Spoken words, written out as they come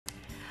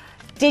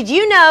Did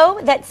you know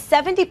that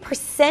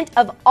 70%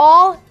 of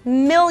all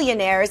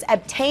millionaires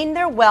obtain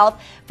their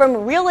wealth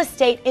from real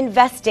estate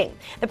investing?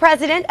 The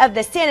president of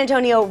the San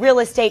Antonio Real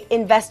Estate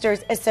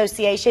Investors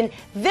Association,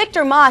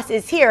 Victor Moss,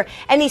 is here,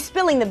 and he's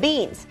spilling the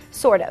beans,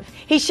 sort of.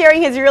 He's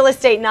sharing his real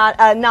estate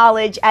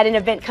knowledge at an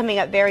event coming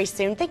up very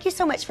soon. Thank you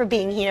so much for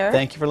being here.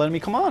 Thank you for letting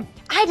me come on.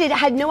 I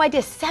had no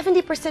idea.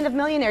 70% of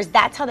millionaires,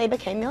 that's how they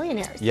became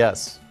millionaires.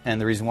 Yes, and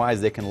the reason why is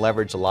they can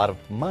leverage a lot of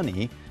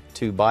money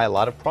to buy a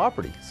lot of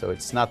property, so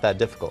it's not that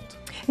difficult.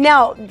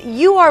 Now,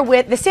 you are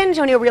with the San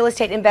Antonio Real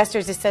Estate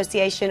Investors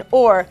Association,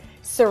 or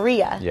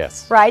SAREA.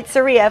 Yes. Right?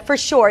 SAREA, for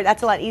short.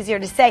 That's a lot easier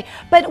to say.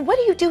 But what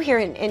do you do here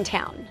in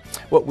town?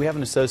 Well, we have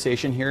an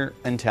association here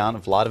in town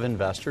of a lot of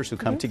investors who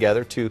come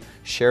together to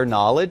share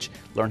knowledge,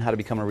 learn how to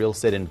become a real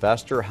estate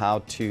investor, how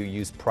to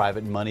use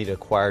private money to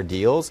acquire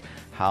deals,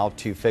 how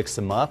to fix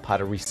them up, how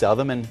to resell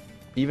them, and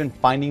even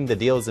finding the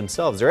deals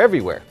themselves. They're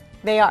everywhere.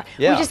 They are.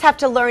 Yeah. We just have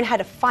to learn how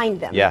to find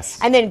them. Yes.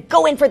 And then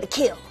go in for the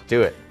kill.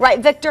 Do it. Right,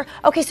 Victor?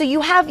 Okay, so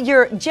you have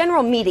your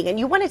general meeting, and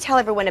you want to tell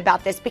everyone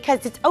about this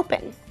because it's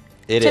open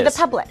to the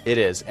public. It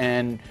is.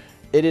 And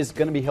it is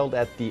going to be held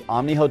at the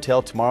Omni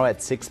Hotel tomorrow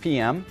at 6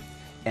 p.m.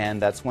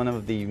 And that's one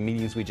of the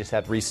meetings we just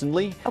had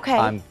recently. Okay.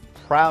 I'm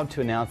proud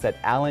to announce that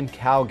Alan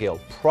Cowgill,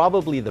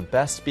 probably the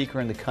best speaker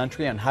in the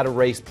country on how to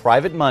raise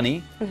private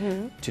money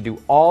to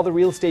do all the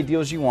real estate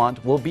deals you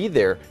want, will be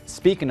there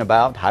speaking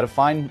about how to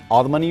find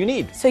all the money you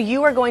need. So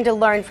you are going to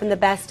learn from the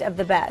best of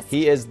the best.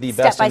 He is the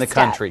best in the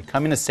country,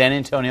 coming to San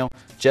Antonio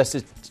just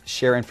to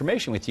share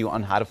information with you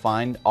on how to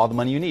find all the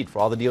money you need for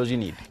all the deals you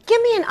need.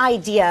 Give me an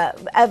idea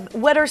of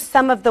what are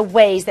some of the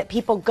ways that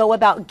people go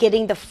about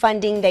getting the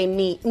funding they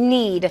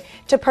need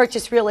to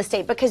purchase real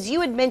estate, because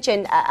you had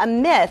mentioned a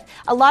myth.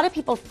 A lot of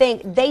people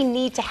think they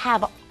need to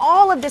have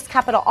all of this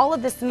capital, all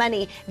of this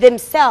money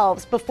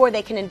themselves before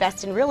they can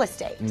invest in real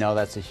estate. No,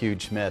 that's a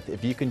huge myth.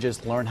 If you can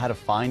just learn how to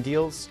find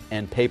deals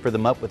and paper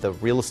them up with a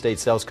real estate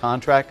sales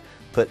contract,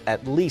 put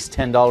at least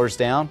 $10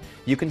 down,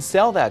 you can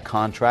sell that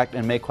contract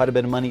and make quite a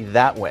bit of money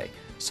that way.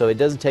 So it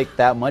doesn't take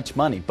that much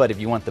money. But if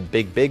you want the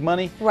big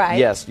money, right,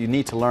 yes, you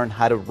need to learn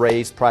how to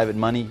raise private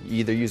money,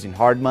 either using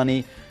hard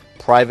money,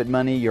 private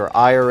money, your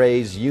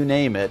IRAs, you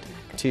name it,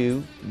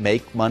 to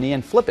make money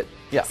and flip it.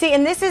 Yeah. See,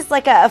 and this is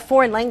like a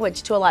foreign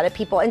language to a lot of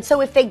people. And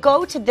so if they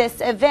go to this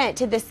event,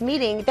 to this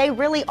meeting, they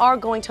really are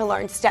going to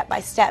learn step by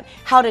step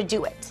how to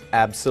do it.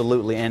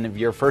 Absolutely. And if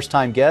you're a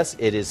first-time guest,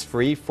 it is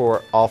free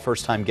for all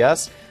first-time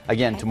guests.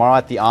 Again, tomorrow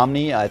at the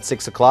Omni at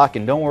 6 o'clock.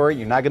 And don't worry,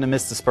 you're not going to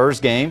miss the Spurs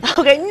game.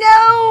 Okay,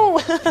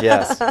 no!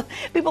 Yes.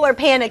 People are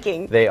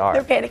panicking. They are.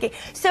 They're panicking.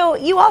 So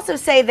you also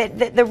say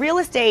that the real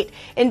estate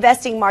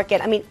investing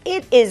market, I mean,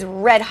 it is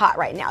red hot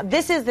right now.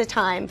 This is the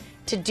time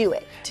to do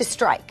it, to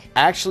strike.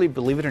 Actually,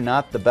 believe it or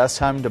not, the best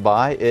time to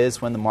buy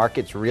is when the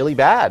market's really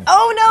bad.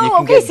 Oh, no.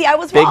 Okay, see, I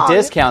was wrong. Big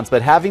discounts.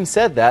 But having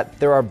said that,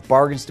 there are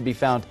bargains to be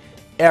found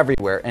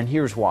everywhere. And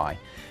here's why.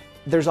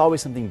 There's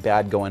always something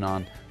bad going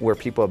on where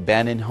people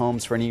abandon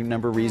homes for any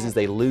number of reasons.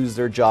 They lose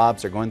their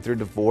jobs, they're going through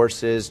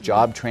divorces,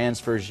 job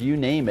transfers, you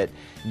name it.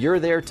 You're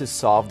there to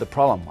solve the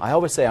problem. I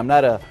always say I'm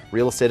not a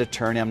real estate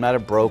attorney, I'm not a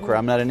broker,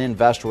 I'm not an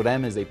investor. What I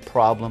am is a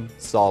problem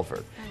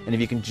solver. And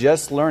if you can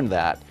just learn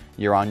that,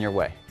 you're on your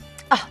way.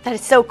 Oh, that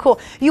is so cool.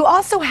 You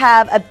also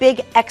have a big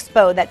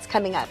expo that's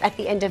coming up at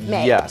the end of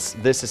May. Yes,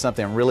 this is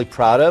something I'm really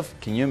proud of.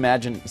 Can you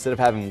imagine, instead of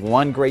having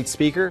one great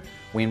speaker,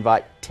 we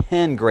invite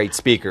 10 great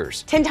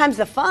speakers. 10 times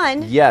the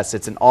fun. Yes,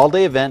 it's an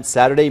all-day event,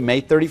 Saturday,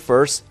 May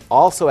 31st,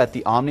 also at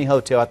the Omni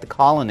Hotel at the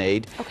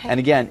Colonnade. Okay. And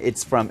again,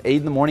 it's from 8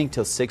 in the morning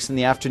till 6 in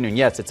the afternoon.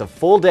 Yes, it's a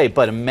full day,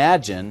 but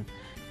imagine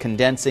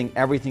condensing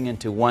everything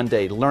into one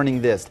day,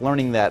 learning this,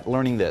 learning that,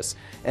 learning this,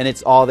 and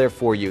it's all there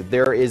for you.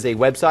 There is a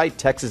website,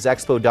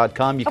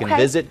 texasexpo.com. You can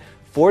visit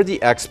for the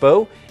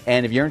expo,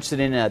 and if you're interested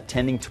in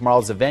attending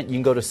tomorrow's event, you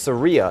can go to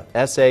SAREIA,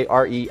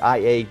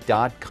 SAREIA.com.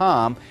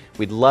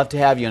 We'd love to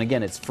have you, and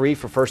again, it's free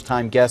for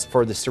first-time guests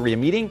for the SAREIA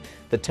meeting.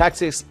 The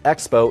Texas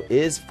Expo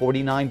is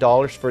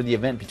 $49 for the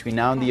event between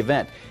now and the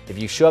event. If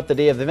you show up the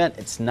day of the event,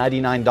 it's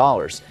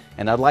 $99,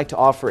 and I'd like to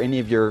offer any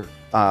of your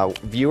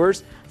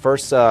viewers,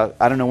 first, I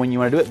don't know when you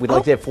want to do it. We'd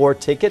like to have 4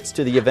 tickets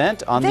to the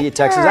event on the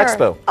Texas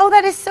Expo. Oh,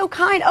 that is so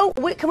kind. Oh,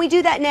 can we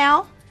do that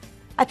now?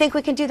 I think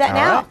we can do that all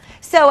now. Right.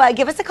 So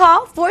give us a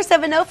call,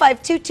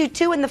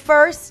 470-5222 in the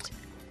first.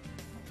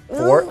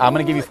 4. I'm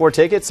going to give you 4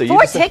 tickets. So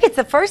 4 tickets,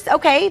 the first,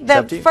 okay.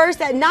 The to you. first,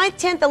 9th,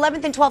 10th,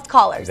 11th, and 12th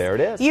callers. There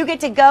it is. You get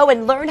to go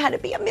and learn how to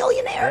be a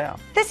millionaire. Yeah.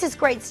 This is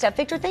great stuff.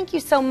 Victor, thank you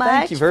so much.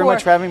 Thank you very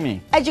much for having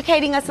me.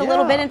 Educating us a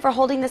little bit and for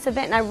holding this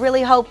event. And I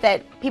really hope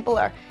that people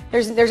are,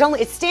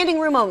 it's standing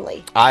room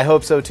only. I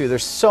hope so too.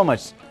 There's so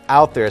much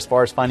out there as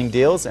far as finding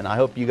deals, and I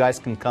hope you guys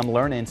can come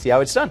learn and see how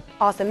it's done.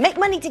 Awesome. Make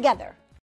money together.